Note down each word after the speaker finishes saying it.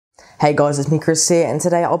Hey guys, it's me Chris here, and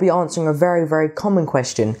today I'll be answering a very common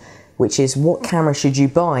question, which is what camera should you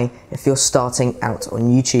buy if you're starting out on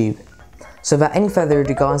YouTube? So without any further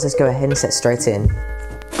ado guys, let's go ahead and set straight in.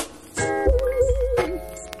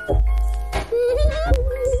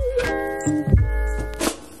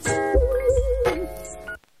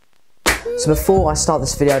 So before I start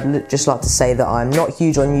this video, I'd just like to say that I'm not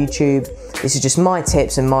huge on YouTube. This is just my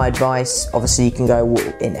tips and my advice. Obviously you can go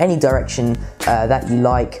in any direction that you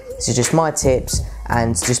like. This is just my tips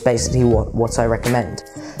and just basically what I recommend.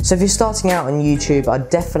 So if you're starting out on YouTube, I'd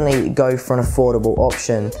definitely go for an affordable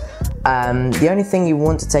option. The only thing you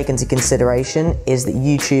want to take into consideration is that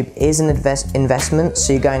YouTube is an investment,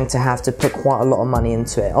 so you're going to have to put quite a lot of money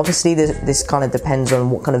into it. Obviously this kind of depends on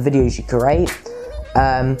what kind of videos you create.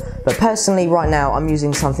 But personally right now I'm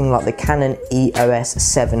using something like the Canon EOS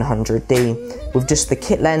 700D with just the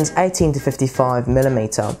kit lens 18 to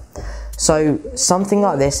 55mm. So something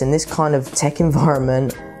like this in this kind of tech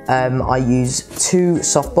environment, I use two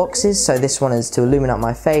softboxes. So this one is to illuminate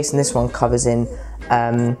my face and this one covers in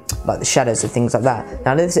like the shadows and things like that.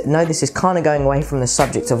 Now this is kind of going away from the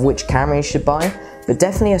subject of which camera you should buy, but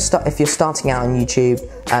definitely if you're starting out on YouTube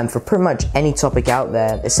for pretty much any topic out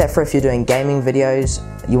there, except for if you're doing gaming videos,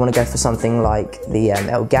 you want to go for something like the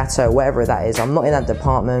Elgato, whatever that is. I'm not in that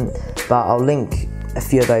department, but I'll link a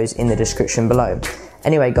few of those in the description below.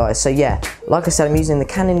 Anyway guys, so yeah, like I said, I'm using the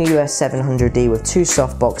Canon EOS 700D with two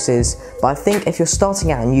soft boxes, but I think if you're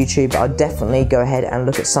starting out on YouTube, I'd definitely go ahead and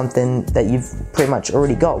look at something that you've pretty much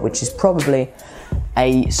already got, which is probably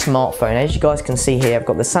a smartphone. As you guys can see here, I've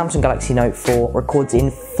got the Samsung Galaxy Note 4, records in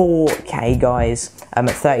 4K guys, at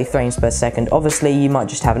 30 frames per second. Obviously you might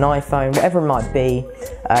just have an iPhone, whatever it might be,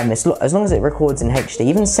 as long as it records in HD.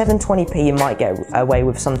 Even 720p you might get away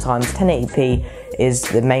with sometimes. 1080p is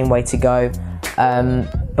the main way to go.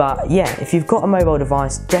 But yeah, if you've got a mobile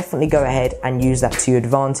device, definitely go ahead and use that to your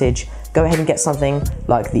advantage. Go ahead and get something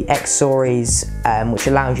like the XSories, which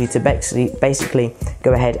allows you to basically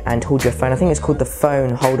go ahead and hold your phone. I think it's called the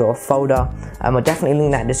phone holder or folder. I'll definitely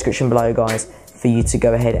link that in the description below guys for you to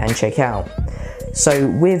go ahead and check out. So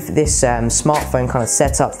with this smartphone kind of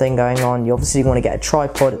setup thing going on, you obviously want to get a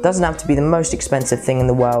tripod. It doesn't have to be the most expensive thing in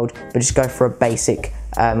the world, but just go for a basic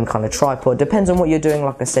kind of tripod. Depends on what you're doing,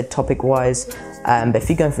 like I said, topic wise. But if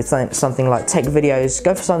you're going for something like tech videos,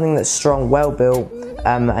 go for something that's strong, well built,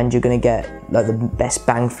 and you're going to get like the best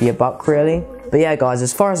bang for your buck really. But yeah guys,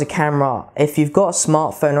 as far as a camera, if you've got a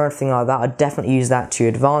smartphone or anything like that, I'd definitely use that to your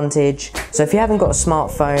advantage. So if you haven't got a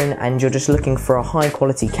smartphone and you're just looking for a high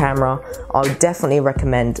quality camera, I would definitely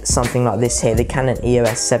recommend something like this here, the Canon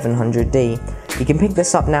EOS 700D. You can pick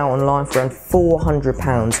this up now online for around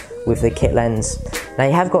 £400 with the kit lens. Now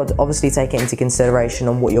you have got to obviously take it into consideration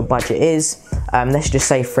on what your budget is. Let's just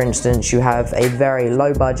say for instance you have a very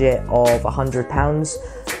low budget of £100.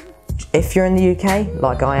 If you're in the UK,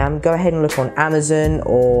 like I am, go ahead and look on Amazon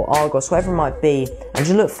or Argos, whatever it might be, and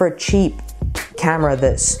just look for a cheap camera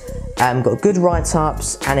that's got good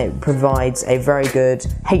write-ups and it provides a very good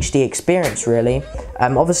HD experience really.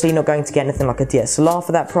 Obviously you're not going to get anything like a DSLR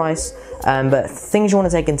for that price, but things you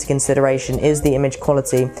want to take into consideration is the image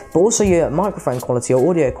quality, but also your microphone quality or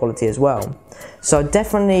audio quality as well. So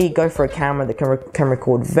definitely go for a camera that can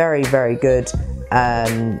record very good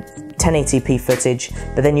 1080p footage,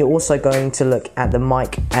 but then you're also going to look at the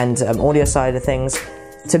mic and audio side of things.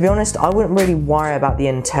 To be honest, I wouldn't really worry about the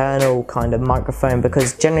internal kind of microphone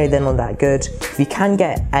because generally they're not that good. If you can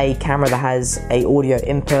get a camera that has a audio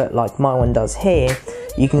input like my one does here,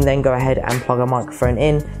 you can then go ahead and plug a microphone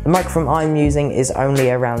in. The microphone I'm using is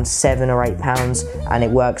only around £7 or £8 and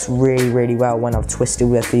it works really well when I've twisted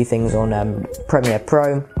with a few things on Premiere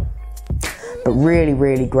Pro. But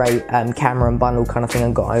really great camera and bundle kind of thing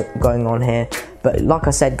I've got going on here. But like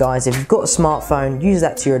I said guys, if you've got a smartphone, use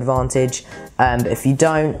that to your advantage. But if you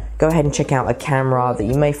don't, go ahead and check out a camera that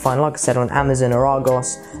you may find, like I said, on Amazon or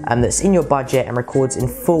Argos, that's in your budget and records in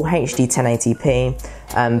full HD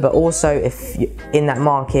 1080p. But also if you're in that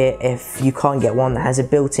market, if you can't get one that has a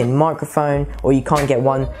built-in microphone or you can't get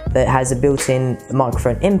one that has a built-in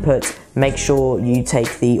microphone input, make sure you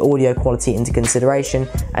take the audio quality into consideration,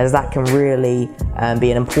 as that can really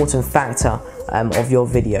be an important factor of your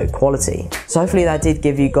video quality. So hopefully that did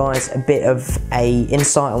give you guys a bit of a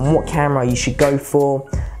insight on what camera you should go for.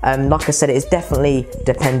 Like I said, it is definitely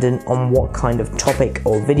dependent on what kind of topic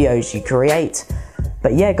or videos you create.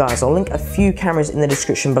 But yeah guys, I'll link a few cameras in the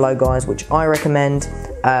description below guys, which I recommend.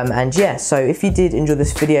 And yeah, so if you did enjoy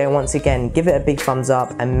this video, once again, give it a big thumbs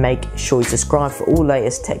up and make sure you subscribe for all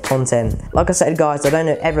latest tech content. Like I said guys, I don't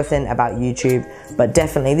know everything about YouTube, but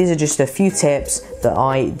definitely these are just a few tips that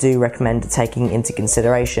I do recommend taking into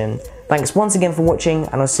consideration. Thanks once again for watching,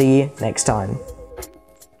 and I'll see you next time.